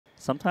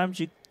Sometimes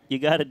you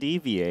gotta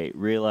deviate,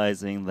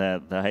 realizing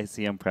that the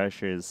ICM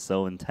pressure is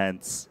so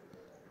intense.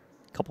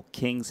 Couple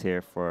kings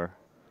here for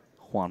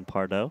Juan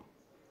Pardo.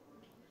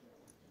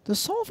 The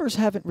solvers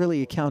haven't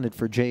really accounted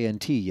for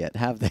JNT yet,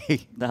 have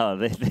they? No,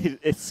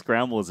 it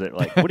scrambles it.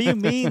 Like, what do you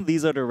mean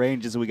these are the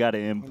ranges we got to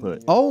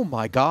input? Oh,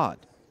 my God.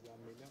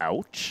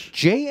 Ouch.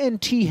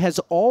 JNT has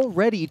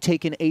already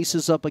taken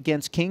aces up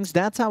against kings.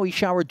 That's how he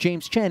showered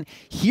James Chen.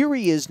 Here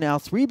he is now,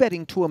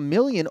 3-betting to $1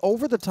 million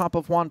over the top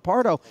of Juan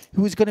Pardo,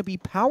 who is going to be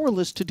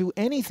powerless to do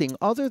anything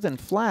other than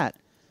flat.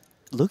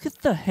 Look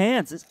at the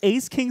hands. It's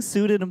ace-king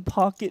suited and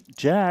pocket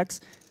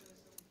jacks.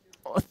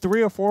 A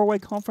 3- or 4-way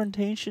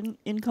confrontation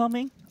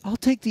incoming? I'll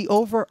take the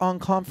over on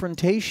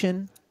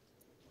confrontation.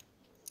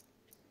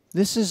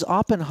 This is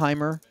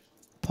Oppenheimer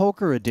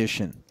Poker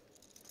Edition.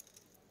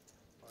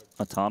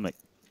 Atomic.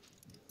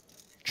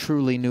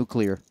 Truly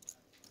nuclear.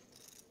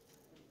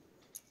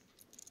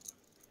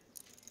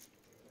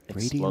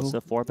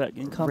 Explosive 4-bet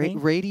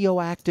incoming.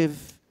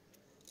 Radioactive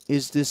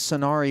is this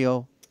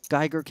scenario.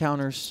 Geiger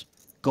counters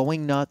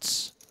going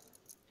nuts.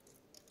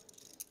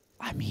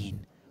 I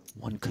mean,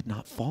 one could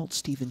not fault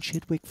Stephen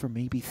Chidwick for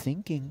maybe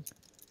thinking,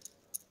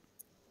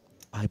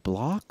 I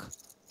block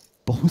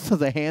both of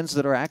the hands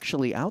that are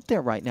actually out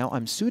there right now.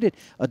 I'm suited.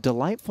 A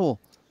delightful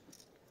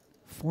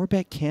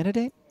 4-bet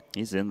candidate.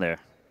 He's in there.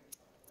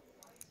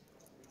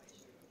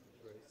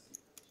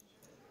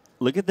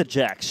 Look at the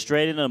jack,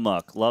 straight into the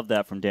muck. Love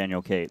that from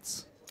Daniel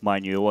Cates.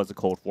 Mind you, it was a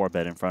cold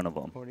 4-bet in front of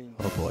him.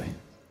 Oh, boy.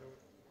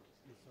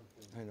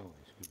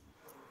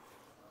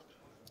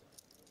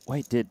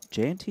 Wait, did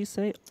JNT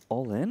say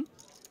all in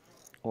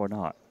or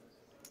not?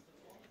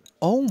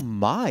 Oh,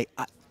 my.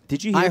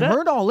 Did you hear that? I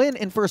heard all in,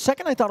 and for a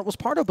second I thought it was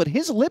Pardo, but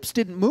his lips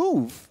didn't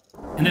move.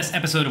 In this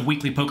episode of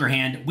Weekly Poker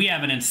Hand, we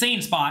have an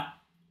insane spot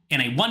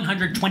in a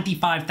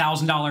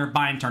 $125,000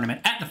 buy-in tournament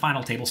at the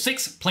final table.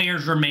 6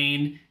 players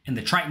remain in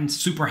the Triton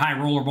Super High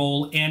Roller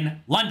Bowl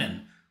in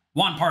London.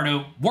 Juan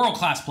Pardo,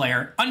 world-class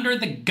player, under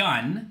the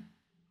gun,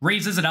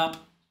 raises it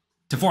up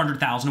to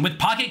 $400,000 with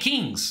pocket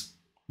kings.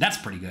 That's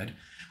pretty good.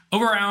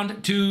 Over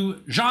round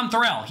to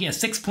Jean-Noel. He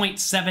has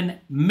 6.7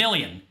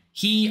 million.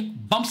 He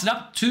bumps it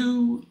up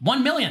to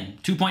 1 million,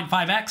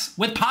 2.5x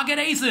with pocket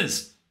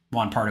aces.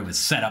 Juan Pardo is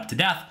set up to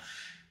death.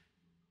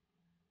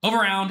 Over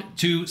round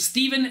to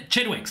Stephen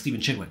Chidwick. Stephen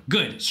Chidwick,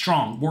 good,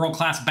 strong,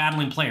 world-class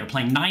battling player,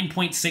 playing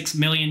 9.6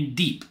 million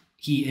deep.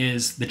 He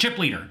is the chip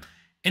leader.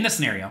 In this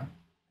scenario,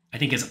 I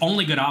think his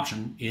only good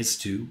option is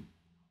to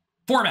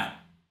 4-bet.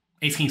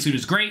 Ace-king suit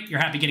is great. You're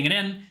happy getting it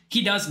in.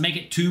 He does make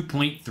it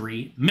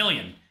 2.3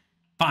 million.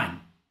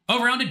 Fine.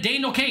 Over round to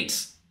Dan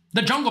Cates,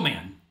 the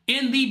Jungleman,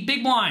 in the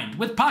big blind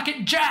with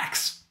pocket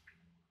jacks.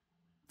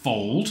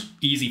 Fold,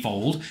 easy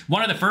fold.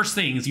 One of the first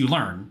things you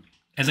learn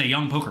as a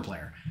young poker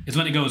player is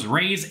when it goes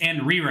raise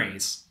and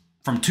re-raise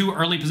from 2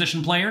 early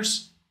position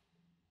players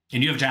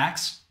and you have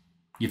jacks,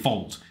 you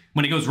fold.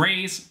 When it goes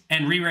raise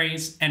and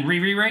re-raise and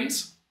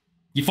re-re-raise,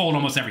 you fold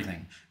almost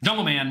everything.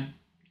 Jungleman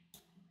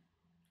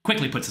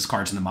quickly puts his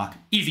cards in the muck.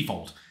 Easy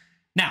fold.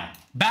 Now,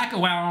 back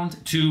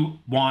around to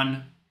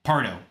Juan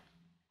Pardo.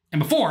 And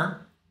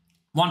before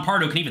Juan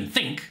Pardo can even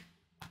think,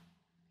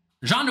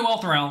 Jean-noel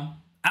Thorel,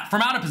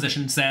 from out of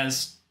position,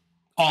 says,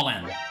 all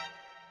in.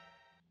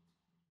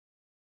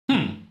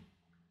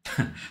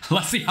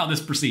 Let's see how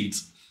this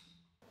proceeds.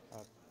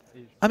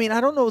 I mean,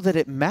 I don't know that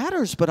it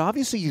matters, but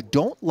obviously you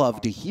don't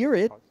love to hear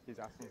it.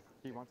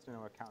 He wants to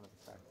know a count of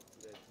the stack.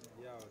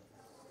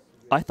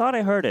 I thought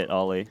I heard it,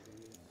 Ollie.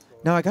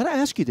 Now, I got to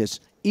ask you this.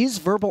 Is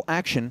verbal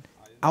action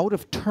out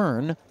of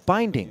turn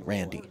binding,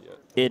 Randy?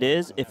 It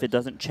is if it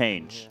doesn't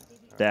change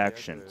the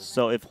action.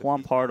 So if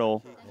Juan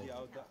Pardo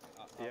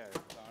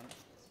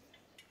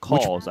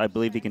calls, I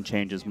believe he can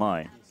change his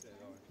mind.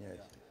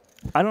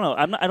 I don't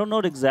know. I don't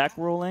know the exact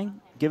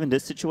ruling. Given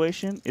this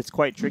situation, it's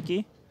quite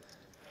tricky.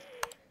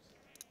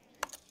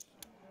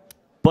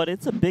 But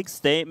it's a big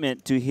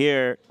statement to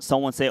hear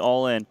someone say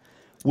all in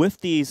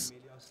with these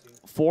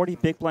 40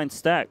 big blind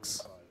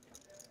stacks.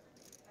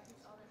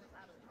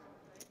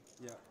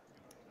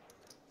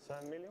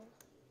 7 million?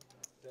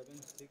 7,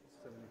 6,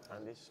 7.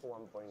 And this is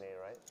 1.8,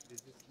 right?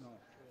 This is, no,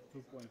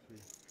 2.3.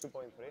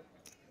 2.3?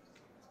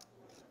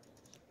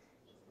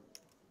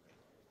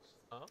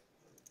 Huh?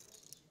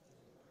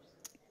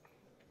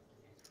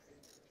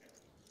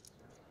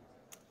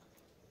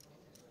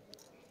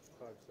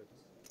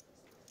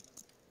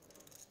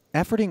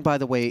 Efforting, by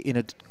the way, in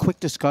a quick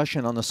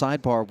discussion on the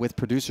sidebar with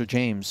producer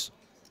James,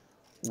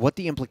 what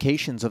the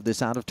implications of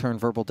this out-of-turn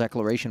verbal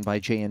declaration by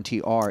JNT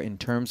are in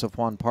terms of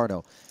Juan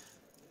Pardo.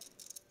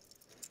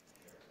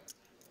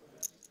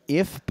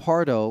 If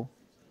Pardo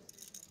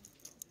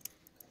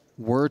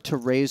were to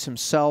raise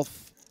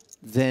himself,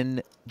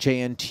 then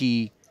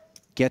JNT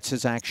gets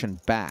his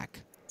action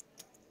back.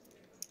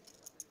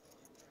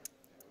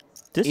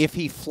 If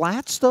he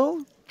flats,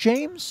 though,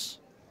 James?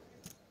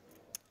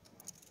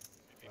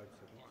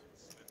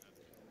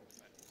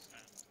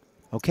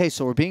 Okay,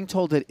 so we're being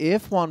told that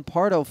if Juan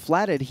Pardo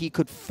flatted, he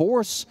could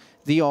force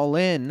the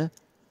all-in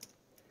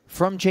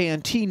from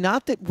JNT.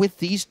 Not that with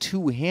these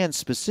two hands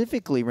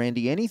specifically,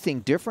 Randy, anything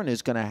different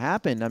is going to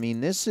happen. I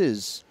mean, this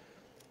is...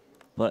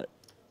 But,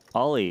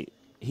 Ollie,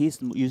 he's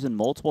using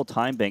multiple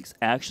time banks,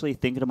 actually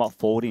thinking about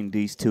folding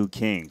these two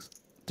kings.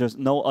 There's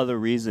no other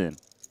reason.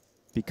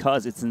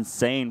 Because it's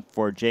insane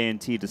for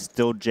JNT to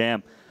still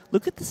jam.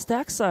 Look at the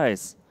stack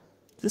size.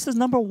 This is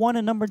number 1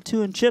 and number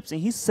 2 in chips, and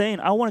he's saying,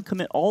 I want to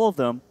commit all of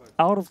them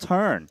out of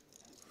turn.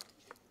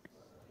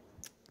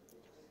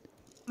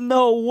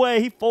 No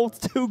way, he folds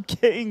 2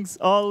 kings,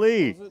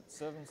 Ali. Was it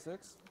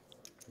 7-6?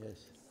 Yes.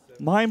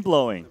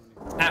 Mind-blowing.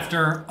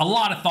 After a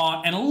lot of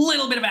thought and a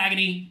little bit of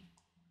agony,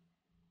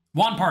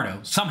 Juan Pardo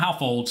somehow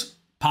folds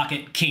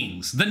pocket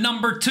kings, the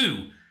number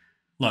 2.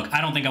 Look,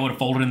 I don't think I would have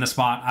folded in this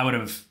spot. I would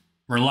have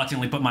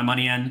reluctantly put my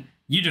money in.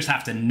 You just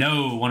have to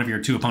know one of your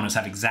 2 opponents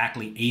have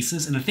exactly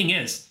aces. And the thing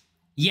is,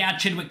 yeah,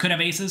 Chidwick could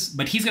have aces,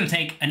 but he's going to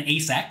take an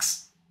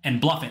ace-X and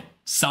bluff it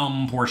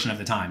some portion of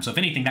the time. So if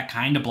anything, that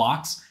kind of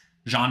blocks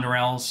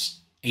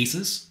Jean-Noel's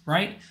aces,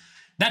 right?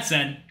 That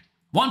said,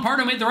 Juan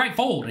Pardo made the right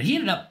fold, and he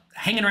ended up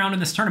hanging around in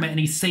this tournament, and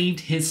he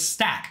saved his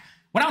stack.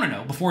 What I want to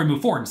know, before we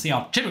move forward and see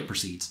how Chidwick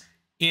proceeds,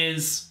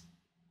 is,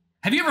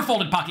 have you ever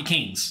folded pocket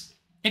kings?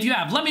 If you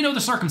have, let me know the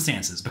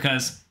circumstances,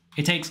 because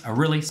it takes a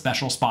really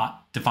special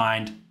spot to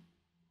find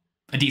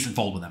a decent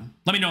fold with them.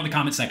 Let me know in the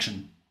comment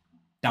section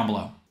down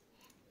below.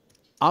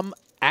 I'm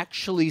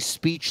actually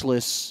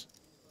speechless,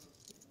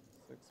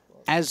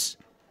 as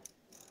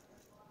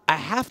I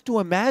have to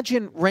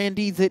imagine,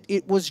 Randy, that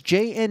it was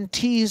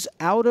JNT's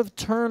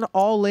out-of-turn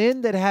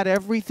all-in that had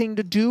everything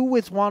to do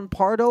with Juan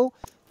Pardo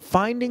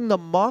finding the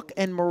muck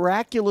and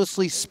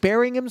miraculously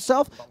sparing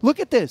himself. Look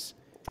at this.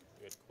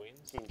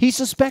 He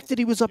suspected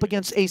he was up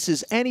against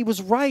aces, and he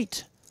was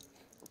right.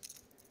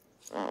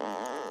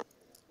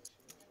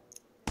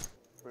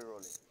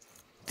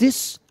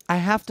 This, I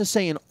have to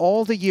say, in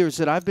all the years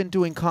that I've been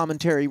doing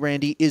commentary,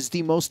 Randy, is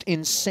the most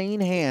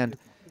insane hand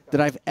that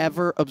I've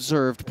ever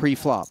observed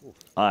pre-flop.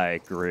 I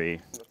agree.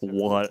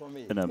 What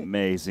an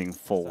amazing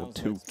fold.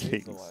 2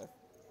 kings.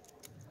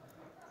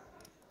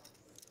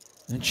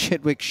 And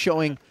Chidwick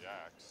showing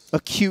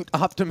acute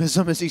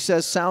optimism as he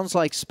says, sounds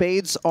like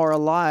spades are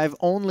alive.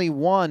 Only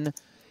one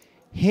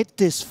hit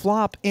this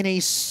flop in a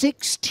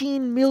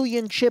 16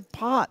 million chip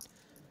pot.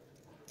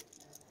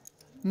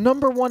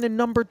 Number 1 and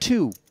number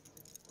 2.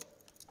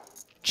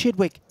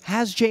 Chidwick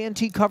has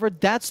JNT covered.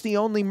 That's the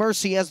only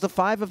mercy as the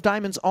 5 of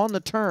diamonds on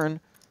the turn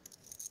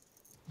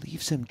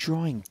leaves him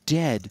drawing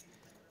dead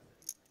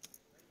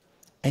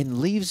and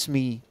leaves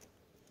me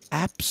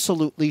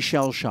absolutely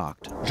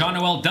shell-shocked.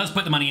 Jean-Noel does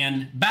put the money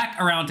in, back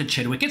around to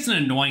Chidwick. It's an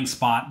annoying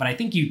spot, but I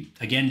think you,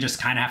 again, just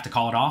kind of have to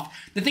call it off.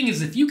 The thing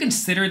is, if you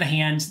consider the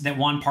hands that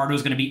Juan Pardo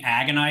is going to be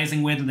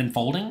agonizing with and then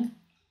folding,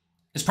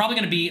 it's probably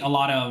going to be a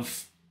lot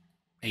of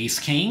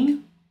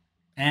ace-king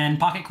and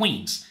pocket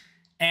queens.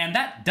 And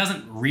that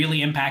doesn't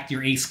really impact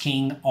your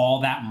ace-king all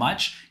that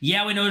much.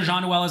 Yeah, we know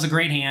Jean-Noel is a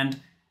great hand.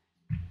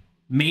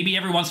 Maybe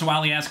every once in a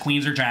while he has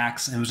queens or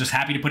jacks and was just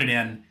happy to put it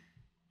in.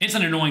 It's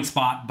an annoying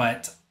spot,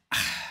 but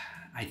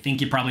I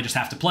think you probably just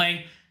have to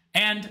play.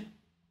 And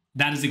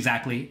that is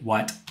exactly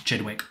what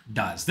Chidwick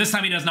does. This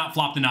time he does not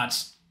flop the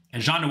nuts,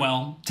 and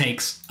Jean-Noel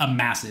takes a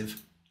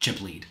massive chip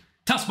lead.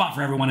 Tough spot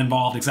for everyone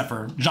involved except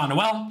for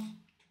Jean-Noel,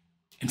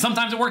 and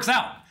sometimes it works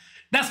out.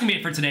 That's going to be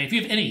it for today. If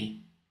you have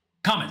any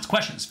comments,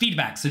 questions,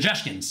 feedback,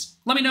 suggestions,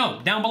 let me know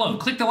down below.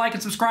 Click the like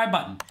and subscribe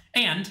button.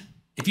 And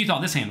if you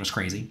thought this hand was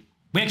crazy,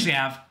 we actually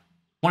have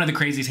one of the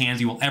craziest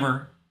hands you will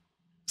ever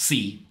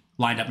see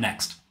lined up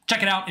next.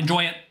 Check it out,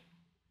 enjoy it,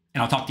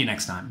 and I'll talk to you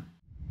next time.